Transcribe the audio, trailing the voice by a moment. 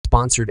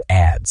Sponsored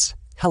ads.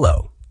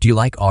 Hello, do you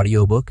like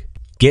audiobook?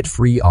 Get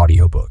free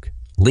audiobook.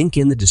 Link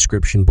in the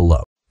description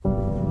below.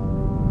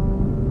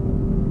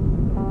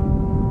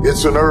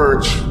 It's an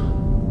urge.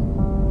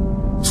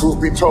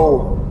 Truth be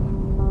told,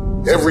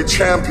 every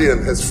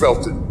champion has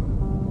felt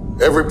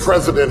it. Every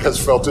president has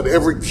felt it.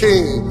 Every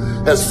king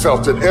has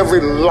felt it.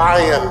 Every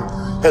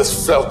lion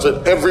has felt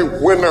it. Every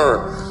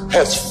winner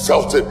has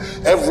felt it.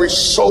 Every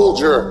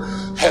soldier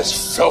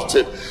has felt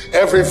it.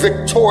 Every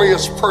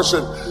victorious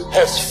person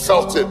has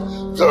felt it.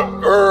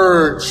 The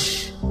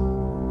urge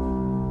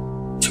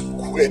to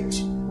quit.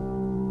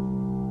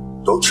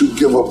 Don't you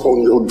give up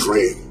on your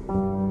dream.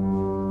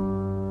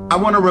 I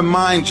want to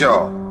remind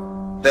y'all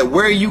that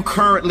where you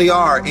currently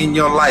are in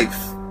your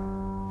life,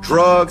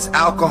 drugs,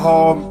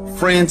 alcohol,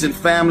 friends and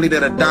family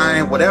that are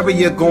dying, whatever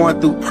you're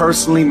going through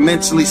personally,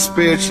 mentally,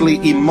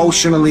 spiritually,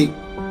 emotionally,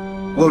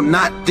 will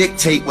not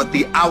dictate what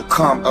the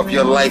outcome of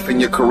your life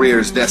and your career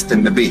is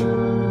destined to be.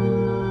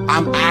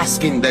 I'm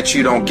asking that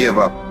you don't give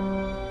up.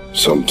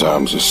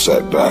 Sometimes a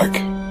setback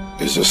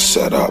is a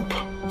setup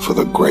for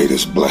the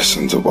greatest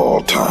blessings of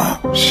all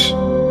times.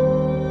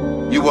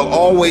 You will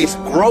always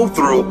grow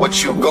through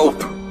what you go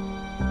through.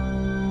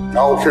 I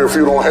don't care if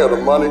you don't have the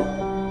money,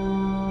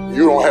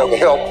 you don't have the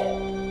help,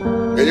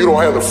 and you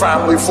don't have the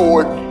family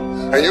for it,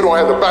 and you don't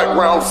have the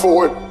background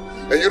for it,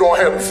 and you don't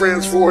have the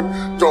friends for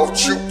it.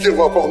 Don't you give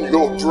up on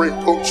your dream.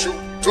 Don't you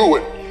do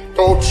it.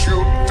 Don't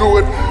you do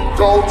it.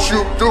 Don't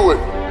you do it.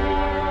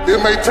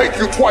 It may take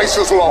you twice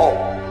as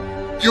long.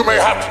 You may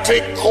have to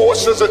take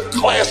courses and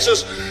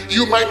classes.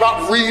 You might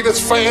not read as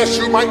fast.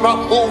 You might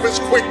not move as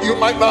quick. You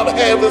might not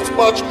have as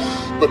much.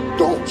 But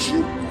don't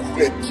you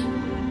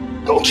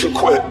quit. Don't you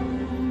quit.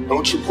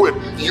 Don't you quit.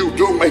 You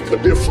do make a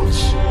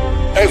difference.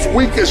 As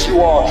weak as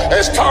you are,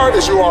 as tired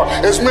as you are,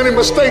 as many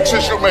mistakes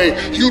as you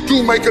made, you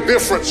do make a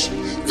difference.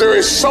 There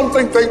is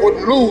something they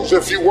would lose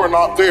if you were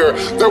not there.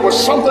 There was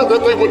something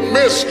that they would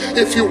miss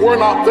if you were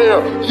not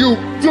there. You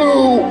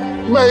do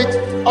make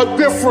a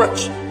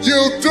difference. You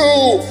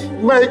do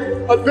make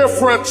a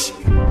difference.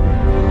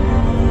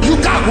 You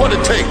got what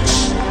it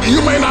takes.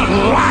 You may not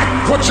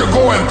like what you're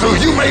going through.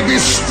 You may be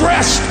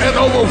stressed and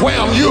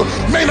overwhelmed. You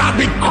may not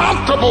be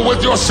comfortable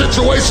with your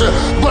situation,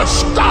 but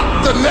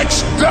stop the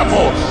next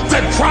devil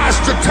that tries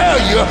to tell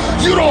you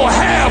you don't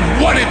have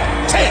what it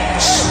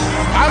takes.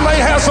 I may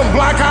have some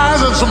black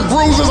eyes and some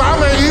bruises. I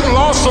may even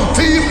lost some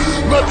teeth,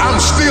 but I'm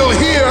still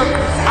here.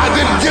 I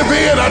didn't give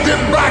in. I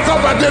didn't back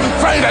up. I didn't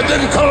faint. I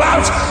didn't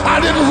collapse. I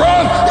didn't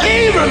run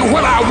even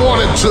when I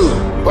wanted to.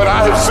 But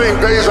I have seen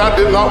days I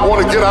did not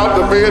want to get out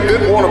of bed,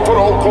 didn't want to put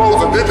on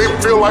clothes, and didn't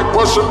even feel like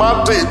brushing my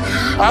teeth.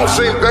 I've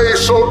seen days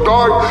so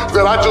dark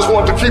that I just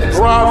wanted to keep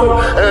driving,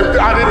 and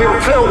I didn't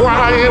even care where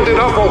I ended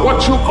up or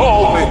what you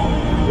called me.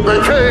 They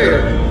came,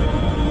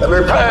 and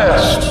they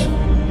passed,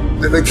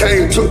 and they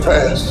came to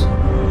pass.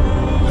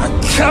 I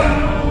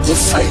kept the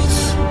faith.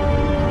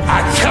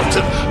 I kept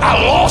it.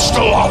 I lost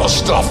a lot of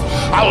stuff.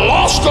 I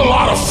lost a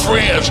lot of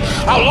friends.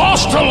 I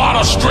lost a lot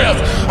of strength.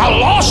 I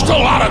lost a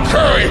lot of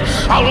courage.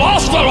 I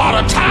lost a lot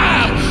of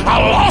time. I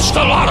lost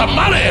a lot of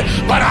money,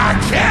 but I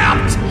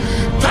kept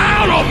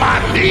down on my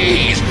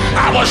knees.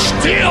 I was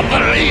still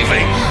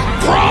believing.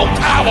 Broke,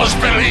 I was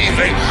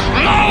believing.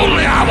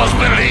 Lonely, I was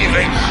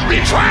believing.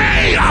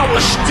 Betrayed, I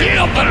was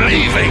still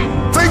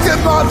believing. Think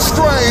it not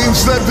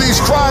strange that these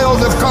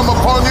trials have come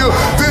upon you.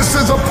 This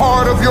is a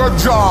part of your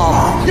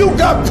job. You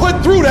got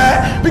put through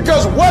that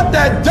because what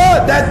that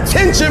does, that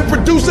tension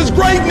produces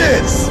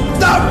greatness.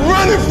 Stop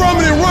running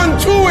from it and run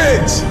to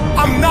it.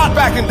 I'm not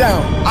backing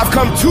down. I've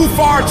come too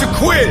far to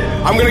quit.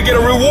 I'm gonna get a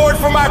reward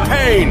for my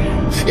pain.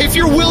 If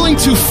you're willing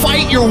to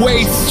fight your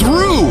way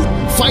through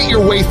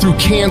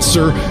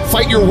cancer,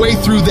 fight your way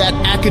through that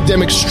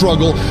academic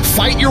struggle,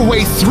 fight your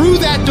way through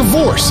that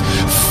divorce,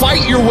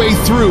 fight your way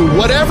through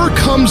whatever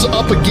comes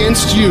up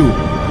against you,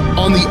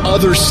 on the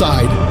other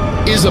side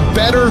is a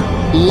better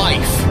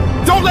life.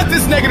 Don't let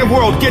this negative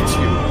world get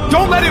you.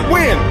 Don't let it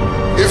win.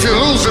 If you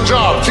lose a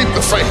job, keep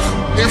the faith.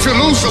 If you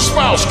lose a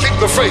spouse, keep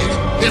the faith.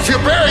 If you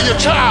bury your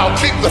child,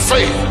 keep the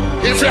faith.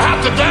 If you have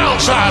to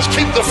downsize,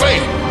 keep the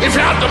faith. If you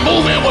have to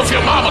move in with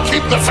your mama,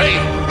 keep the faith.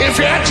 If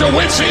you're at your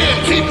wit's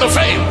end, keep the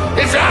faith.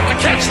 If you have to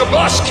catch the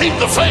bus, keep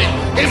the faith.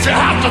 If you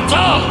have to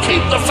thumb, keep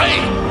the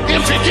faith.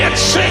 If you get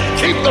sick,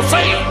 keep the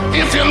faith.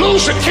 If you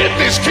lose your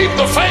kidneys, keep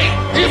the faith.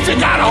 If you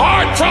got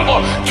heart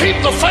trouble, keep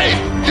the faith.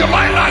 You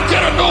might not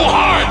get a new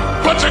heart,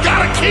 but you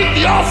gotta keep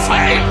your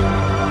faith.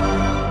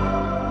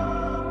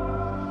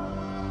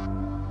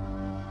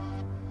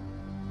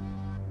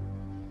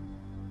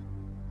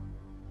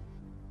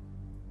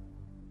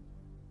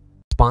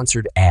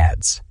 Sponsored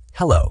ads.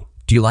 Hello,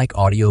 do you like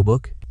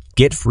audiobook?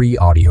 Get free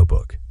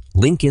audiobook.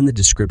 Link in the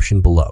description below.